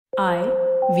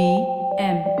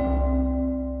IVM.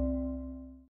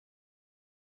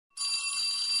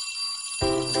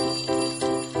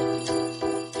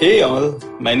 Hey all,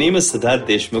 my name is Siddharth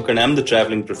Deshmukh and I'm the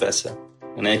traveling professor.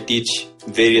 And I teach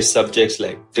various subjects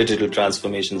like digital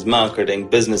transformations, marketing,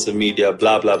 business or media,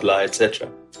 blah, blah, blah, etc.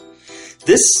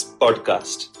 This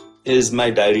podcast is my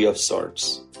diary of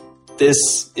sorts.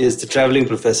 This is the traveling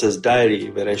professor's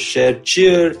diary where I share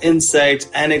cheer,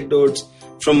 insights, anecdotes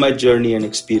from my journey and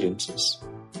experiences.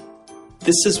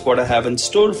 This is what I have in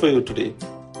store for you today.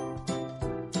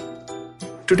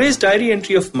 Today's diary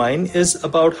entry of mine is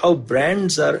about how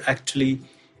brands are actually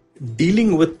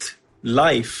dealing with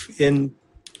life in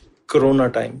Corona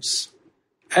times.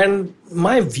 And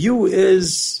my view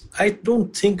is, I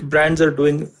don't think brands are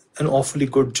doing an awfully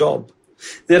good job.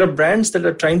 There are brands that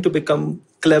are trying to become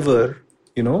clever,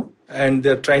 and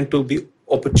they're trying to be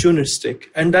opportunistic.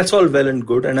 And that's all well and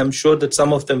good. And I'm sure that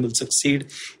some of them will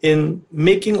succeed in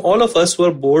making all of us who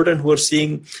are bored and who are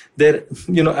seeing their,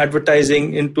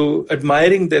 advertising into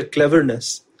admiring their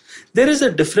cleverness. There is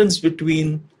a difference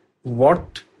between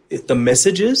what the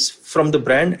message is from the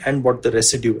brand and what the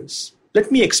residue is.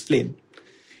 Let me explain.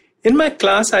 In my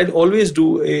class, I'd always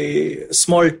do a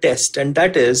small test, and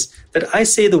that is that I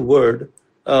say the word,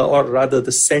 or rather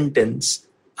the sentence,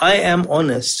 I am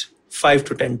honest 5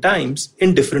 to 10 times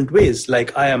in different ways.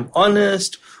 Like I am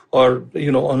honest, or,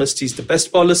 honesty is the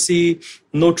best policy,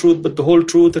 no truth but the whole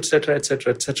truth, etc.,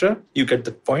 etc., etc. You get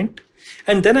the point.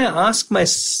 And then I ask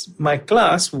my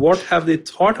class, what have they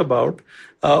thought about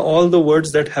all the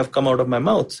words that have come out of my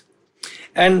mouth?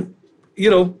 And,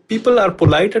 people are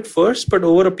polite at first, but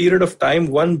over a period of time,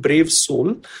 one brave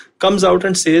soul comes out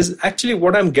and says, actually,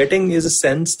 what I'm getting is a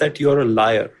sense that you're a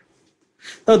liar.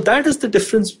 Now, that is the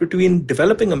difference between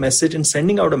developing a message and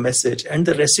sending out a message and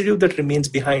the residue that remains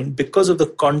behind because of the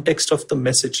context of the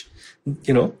message,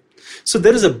 So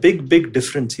there is a big, big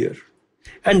difference here.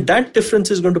 And that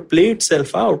difference is going to play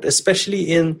itself out,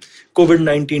 especially in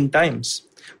COVID-19 times.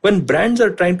 When brands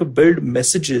are trying to build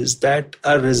messages that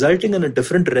are resulting in a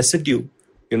different residue,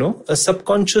 a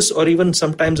subconscious or even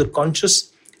sometimes a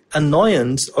conscious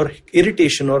annoyance or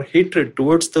irritation or hatred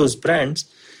towards those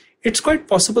brands, it's quite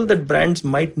possible that brands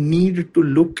might need to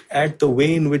look at the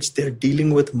way in which they're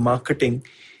dealing with marketing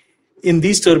in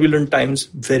these turbulent times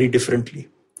very differently.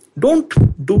 Don't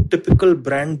do typical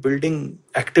brand building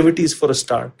activities for a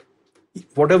start.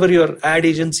 Whatever your ad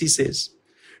agency says,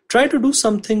 try to do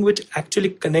something which actually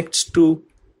connects to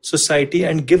society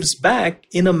and gives back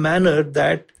in a manner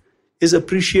that is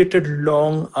appreciated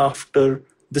long after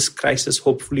this crisis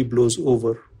hopefully blows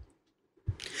over.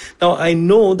 Now, I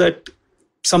know that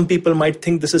some people might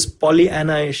think this is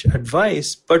Pollyanna-ish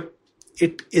advice, but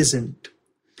it isn't.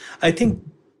 I think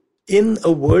in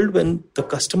a world when the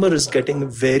customer is getting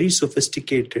very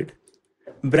sophisticated,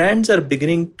 brands are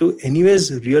beginning to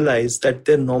anyways realize that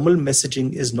their normal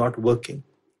messaging is not working.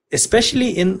 Especially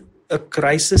in a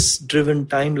crisis-driven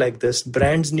time like this,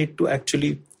 brands need to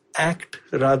actually act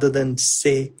rather than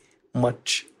say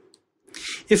much.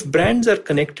 If brands are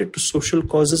connected to social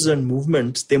causes and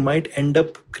movements, they might end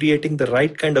up creating the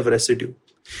right kind of residue.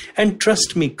 And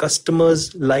trust me,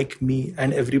 customers like me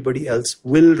and everybody else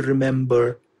will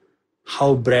remember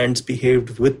how brands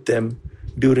behaved with them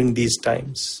during these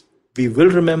times. We will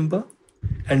remember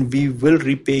and we will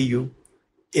repay you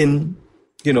in,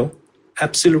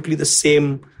 absolutely the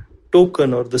same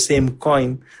token or the same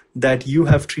coin that you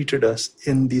have treated us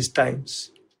in these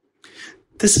times.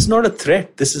 This is not a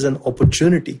threat. This is an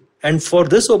opportunity. And for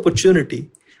this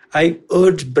opportunity, I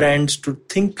urge brands to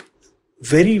think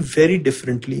very, very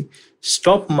differently.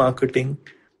 Stop marketing,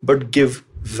 but give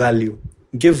value.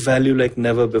 Give value like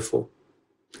never before.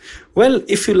 Well,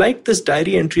 if you like this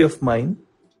diary entry of mine,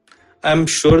 I'm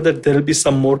sure that there will be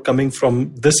some more coming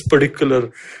from this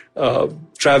particular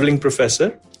traveling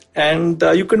professor. And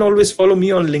you can always follow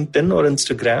me on LinkedIn or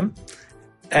Instagram.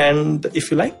 And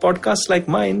if you like podcasts like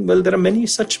mine, well, there are many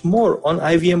such more on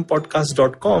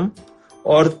ivmpodcast.com,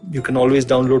 or you can always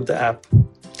download the app.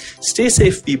 Stay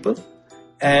safe, people.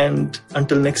 And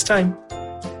until next time.